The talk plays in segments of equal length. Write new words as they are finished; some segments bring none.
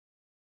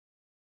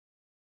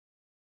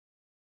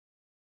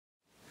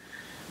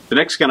The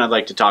next gun I'd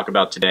like to talk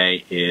about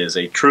today is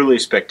a truly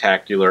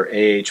spectacular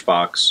AH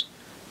Fox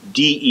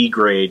DE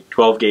grade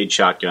 12 gauge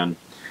shotgun.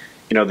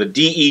 You know, the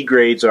DE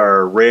grades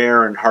are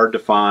rare and hard to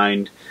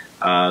find.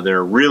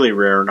 They're really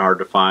rare and hard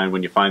to find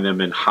when you find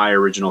them in high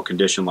original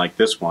condition like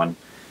this one.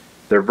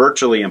 They're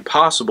virtually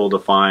impossible to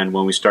find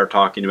when we start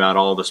talking about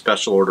all the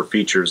special order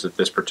features that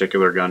this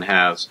particular gun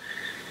has.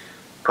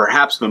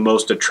 Perhaps the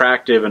most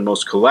attractive and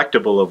most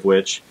collectible of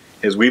which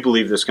is we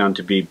believe this gun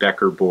to be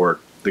Becker bored.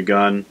 The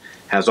gun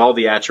has all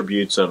the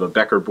attributes of a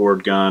Becker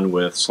bored gun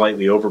with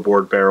slightly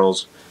overboard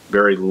barrels,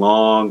 very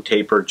long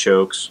tapered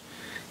chokes,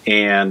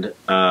 and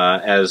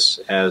as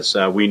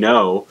we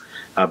know,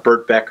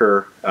 Burt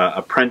Becker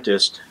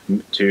apprenticed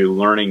to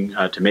learning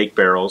to make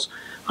barrels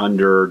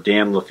under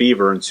Dan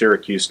Lefevre in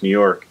Syracuse, New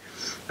York.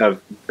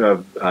 Of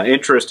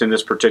interest in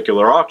this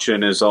particular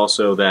auction is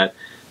also that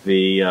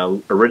the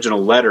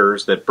original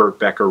letters that Burt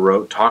Becker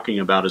wrote talking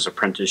about his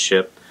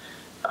apprenticeship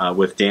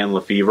with Dan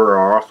Lefevre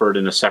are offered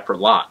in a separate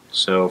lot.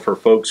 So for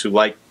folks who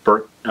like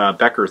Burt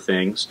Becker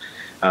things,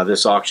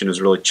 this auction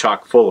is really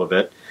chock full of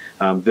it.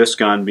 This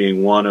gun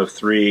being one of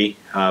 3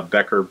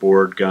 Becker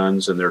bored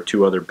guns, and there are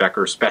 2 other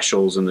Becker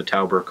specials in the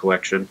Tauber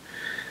collection.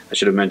 I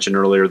should have mentioned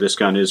earlier, this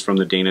gun is from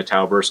the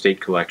Tauber Estate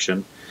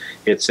Collection.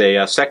 It's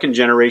a second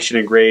generation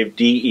engraved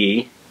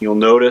DE. You'll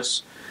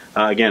notice,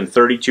 again,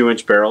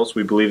 32-inch barrels.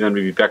 We believe them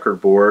to be Becker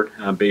bored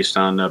based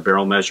on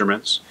barrel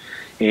measurements.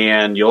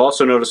 And you'll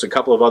also notice a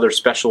couple of other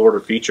special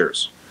order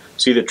features.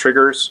 See the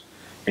triggers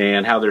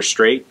and how they're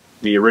straight?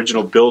 The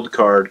original build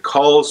card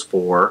calls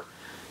for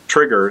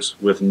triggers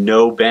with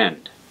no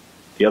bend.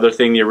 The other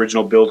thing the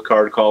original build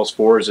card calls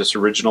for is this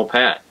original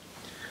pad.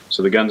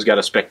 So the gun's got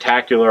a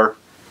spectacular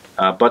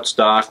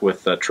buttstock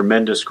with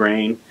tremendous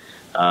grain.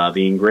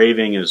 The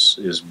engraving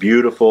is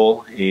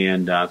beautiful,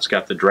 and it's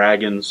got the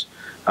dragons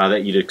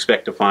that you'd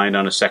expect to find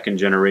on a second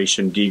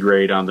generation D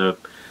grade on the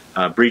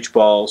breech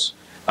balls.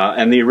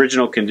 And the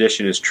original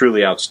condition is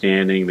truly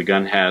outstanding. The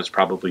gun has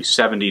probably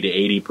 70 to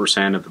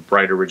 80% of the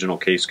bright original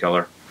case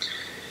color.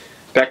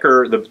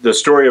 Becker, the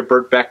story of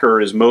Burt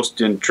Becker is most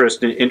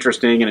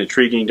interesting and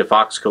intriguing to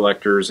fox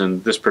collectors,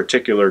 and this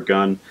particular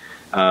gun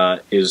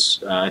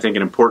is, I think,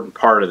 an important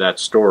part of that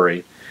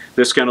story.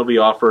 This gun will be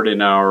offered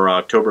in our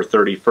October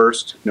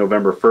 31st,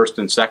 November 1st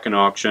and 2nd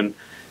auction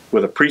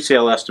with a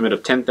pre-sale estimate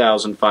of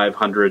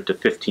 $10,500 to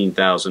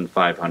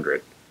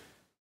 $15,500.